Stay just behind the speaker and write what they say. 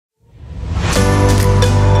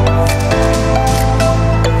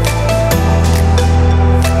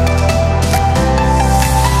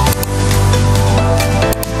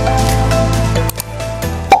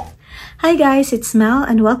Hi guys, it's Mel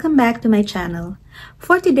and welcome back to my channel.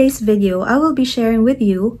 For today's video, I will be sharing with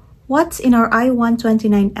you what's in our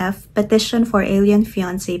I-129F Petition for Alien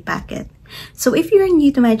Fiancé packet. So if you're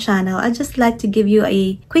new to my channel, I'd just like to give you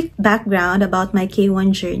a quick background about my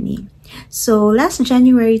K1 journey. So last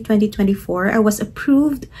January 2024, I was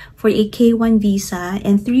approved for a K1 visa,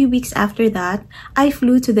 and 3 weeks after that, I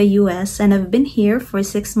flew to the US and I've been here for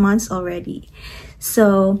 6 months already.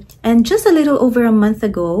 So, and just a little over a month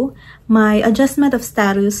ago, my adjustment of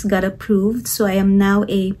status got approved, so I am now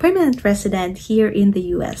a permanent resident here in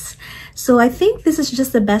the US. So I think this is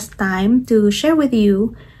just the best time to share with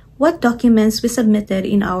you what documents we submitted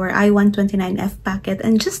in our I-129F packet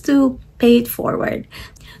and just to pay it forward.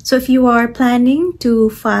 So if you are planning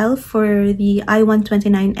to file for the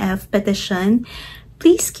I-129F petition,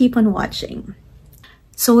 please keep on watching.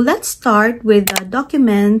 So let's start with the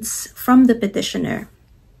documents from the petitioner.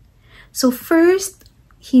 So first,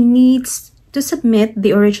 he needs to submit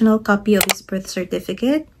the original copy of his birth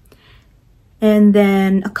certificate, and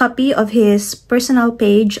then a copy of his personal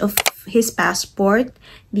page of his passport,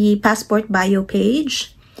 the passport bio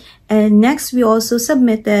page. And next, we also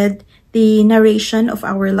submitted the narration of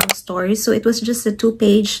our love story. So it was just a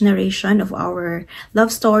 2-page narration of our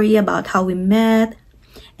love story about how we met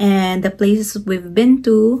and the places we've been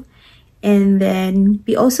to. And then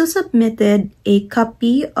we also submitted a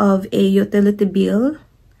copy of a utility bill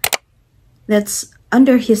that's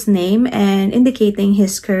under his name and indicating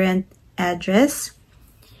his current address.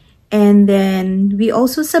 And then we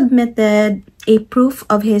also submitted a proof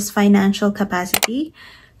of his financial capacity.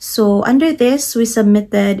 So under this, we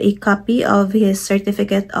submitted a copy of his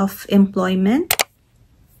certificate of employment.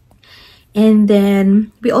 And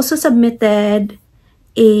then we also submitted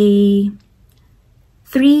a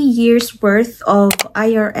 3 years worth of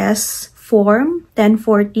IRS Form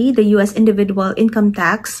 1040, the U.S. individual income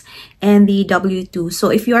tax, and the W-2. So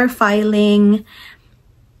if you are filing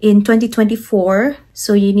in 2024,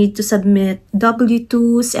 so you need to submit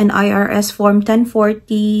W-2s and IRS Form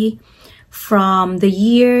 1040 from the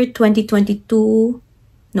year 2021,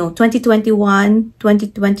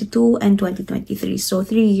 2022, and 2023. So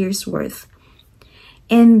 3 years worth.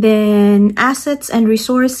 And then assets and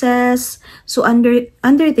resources. So under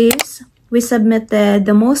this, we submitted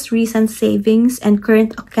the most recent savings and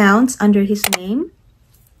current accounts under his name.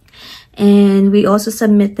 And we also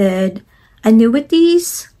submitted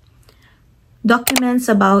annuities, documents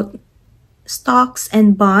about stocks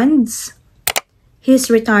and bonds,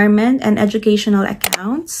 his retirement and educational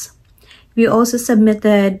accounts. We also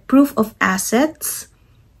submitted proof of assets,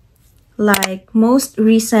 like most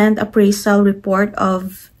recent appraisal report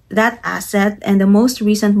of that asset and the most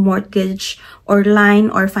recent mortgage or line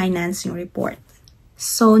or financing report.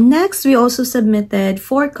 So next, we also submitted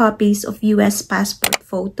 4 copies of US passport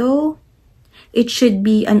photo. It should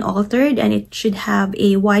be unaltered and it should have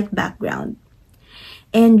a white background.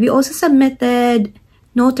 And we also submitted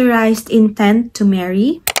notarized intent to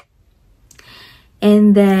marry.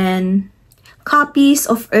 And then copies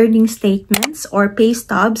of earning statements or pay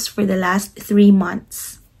stubs for the last 3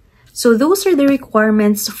 months. So those are the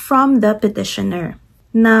requirements from the petitioner.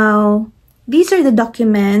 Now, these are the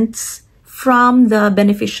documents from the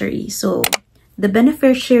beneficiary. So the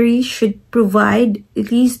beneficiary should provide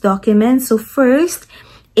these documents. So first,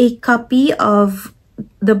 a copy of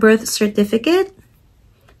the birth certificate.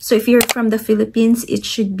 So if you're from the Philippines, it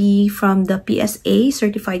should be from the PSA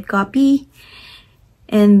certified copy.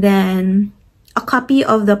 And then a copy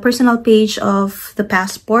of the personal page of the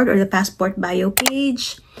passport or the passport bio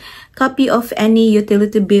page, copy of any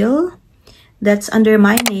utility bill that's under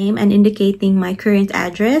my name and indicating my current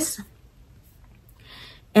address,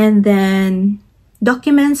 and then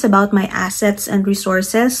documents about my assets and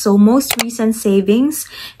resources, so most recent savings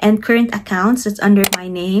and current accounts that's under my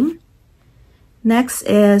name. Next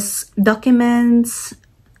is documents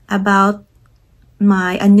about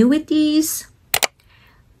my annuities,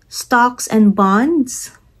 stocks and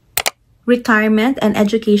bonds, retirement and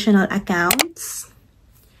educational accounts,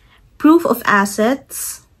 proof of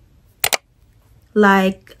assets,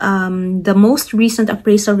 like the most recent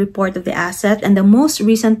appraisal report of the asset and the most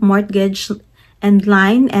recent mortgage and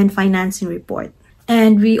line and financing report.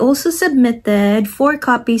 And we also submitted 4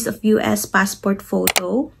 copies of US passport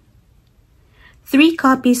photo, 3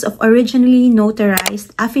 copies of originally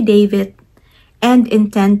notarized affidavit and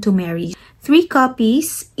intent to marry, 3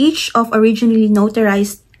 copies each of originally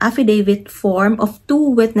notarized affidavit form of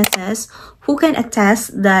 2 witnesses who can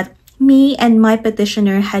attest that me and my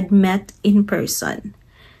petitioner had met in person.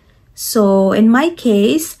 So in my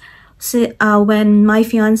case, when my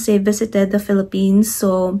fiancé visited the Philippines,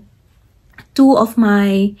 so 2 of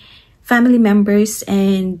my family members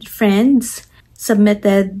and friends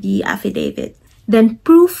submitted the affidavit. Then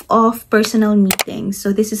proof of personal meeting.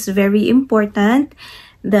 So this is very important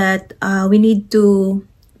that we need to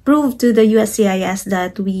prove to the USCIS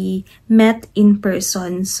that we met in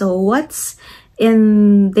person. So what's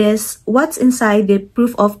inside the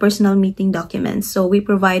proof of personal meeting documents? So we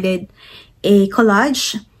provided a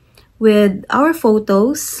collage with our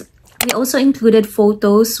photos. We also included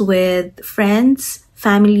photos with friends,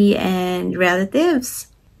 family, and relatives.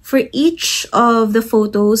 For each of the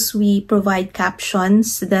photos, we provide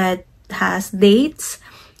captions that has dates,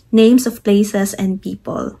 names of places, and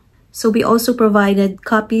people. So we also provided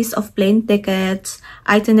copies of plane tickets,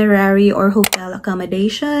 itinerary or hotel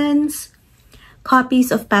accommodations,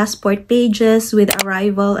 copies of passport pages with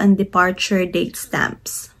arrival and departure date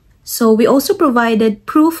stamps. So we also provided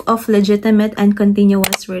proof of legitimate and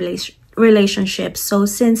continuous relationships. So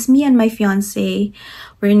since me and my fiancé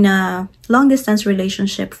were in a long-distance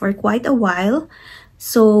relationship for quite a while,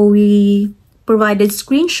 so we provided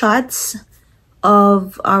screenshots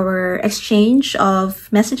of our exchange of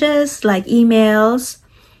messages like emails,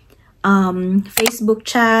 Facebook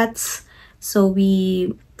chats. So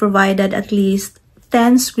we provided at least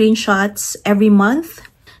 10 screenshots every month.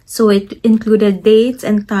 So it included dates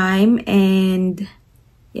and time, and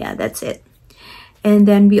yeah, that's it. And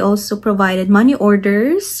then we also provided money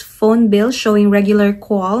orders, phone bills showing regular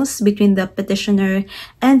calls between the petitioner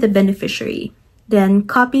and the beneficiary. Then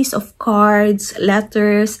copies of cards,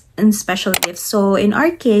 letters, and special gifts. So in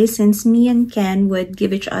our case, since me and Ken would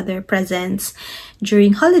give each other presents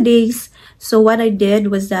during holidays, so what I did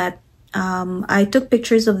was that I took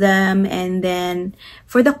pictures of them, and then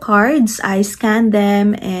for the cards, I scanned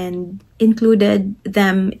them and included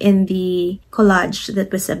them in the collage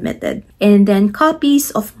that was submitted. And then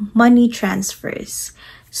copies of money transfers.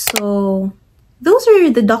 So those are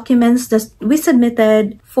the documents that we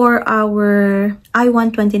submitted for our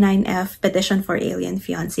I-129F petition for alien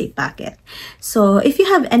fiancé packet. So if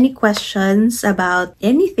you have any questions about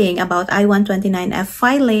anything about I-129F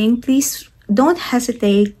filing, please don't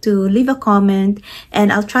hesitate to leave a comment,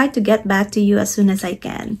 and I'll try to get back to you as soon as I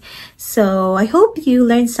can. So I hope you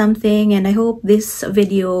learned something, and I hope this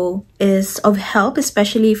video is of help,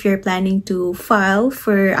 especially if you're planning to file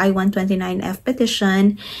for I-129F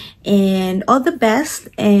petition. And all the best,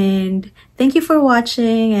 and thank you for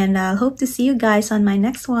watching, and I'll hope to see you guys on my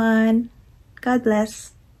next one. God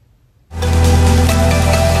bless.